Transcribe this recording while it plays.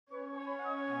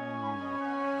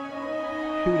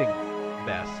shooting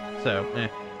vest, so,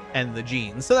 and the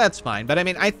jeans, so that's fine. But I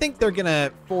mean, I think they're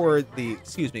gonna, for the,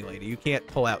 excuse me, lady, you can't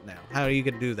pull out now. How are you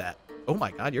gonna do that? Oh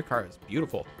my God, your car is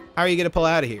beautiful. How are you gonna pull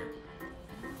out of here?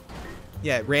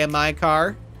 Yeah, ram my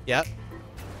car. Yep.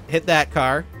 Hit that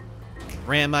car.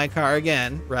 Ram my car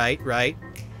again. Right.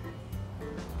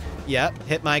 Yep,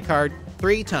 hit my car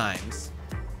 3 times.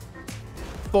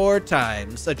 4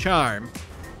 times. A charm.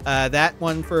 That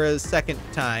one for a second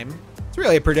time. It's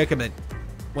really a predicament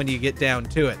when you get down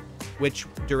to it. Which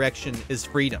direction is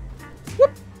freedom?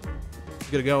 Whoop!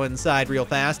 Gonna go inside real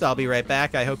fast. I'll be right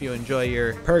back. I hope you enjoy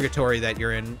your purgatory that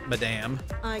you're in, madame.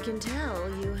 I can tell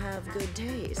you have good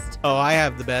taste. Oh, I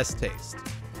have the best taste.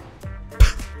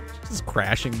 Just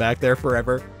crashing back there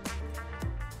forever.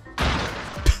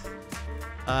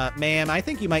 Ma'am, I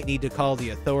think you might need to call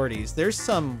the authorities. There's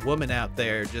some woman out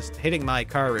there just hitting my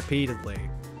car repeatedly.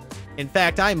 In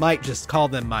fact, I might just call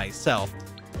them myself.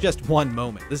 Just one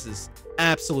moment. This is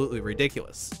absolutely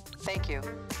ridiculous. Thank you.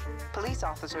 Police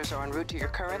officers are en route to your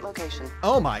current location.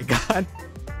 Oh my God.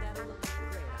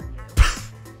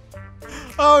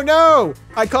 Oh no!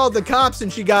 I called the cops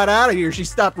and she got out of here. She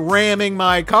stopped ramming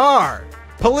my car.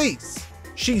 Police!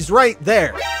 She's right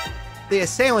there. The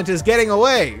assailant is getting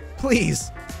away.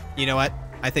 Please. You know what?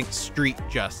 I think street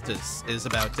justice is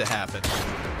about to happen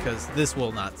because this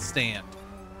will not stand.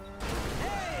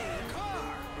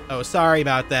 Oh, sorry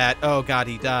about that. Oh God,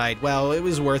 he died. Well, it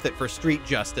was worth it for street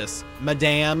justice.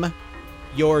 Madame,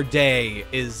 your day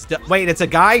is done. Wait, it's a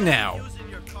guy now.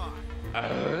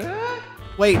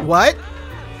 Wait, what?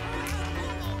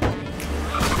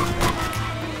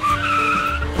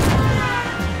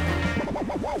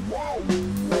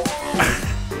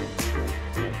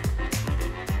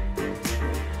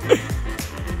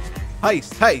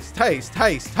 Heist, heist, heist,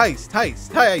 heist, heist,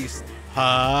 heist, heist.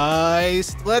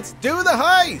 Heist. Let's do the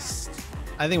heist.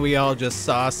 I think we all just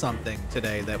saw something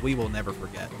today that we will never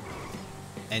forget.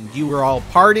 And you were all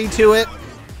party to it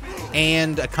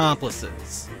and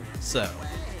accomplices. So,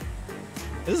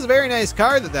 this is a very nice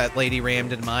car that lady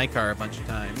rammed into my car a bunch of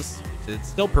times. It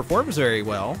still performs very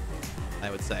well,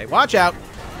 I would say. Watch out.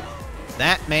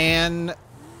 That man,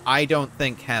 I don't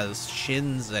think has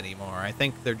shins anymore. I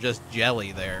think they're just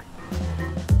jelly there.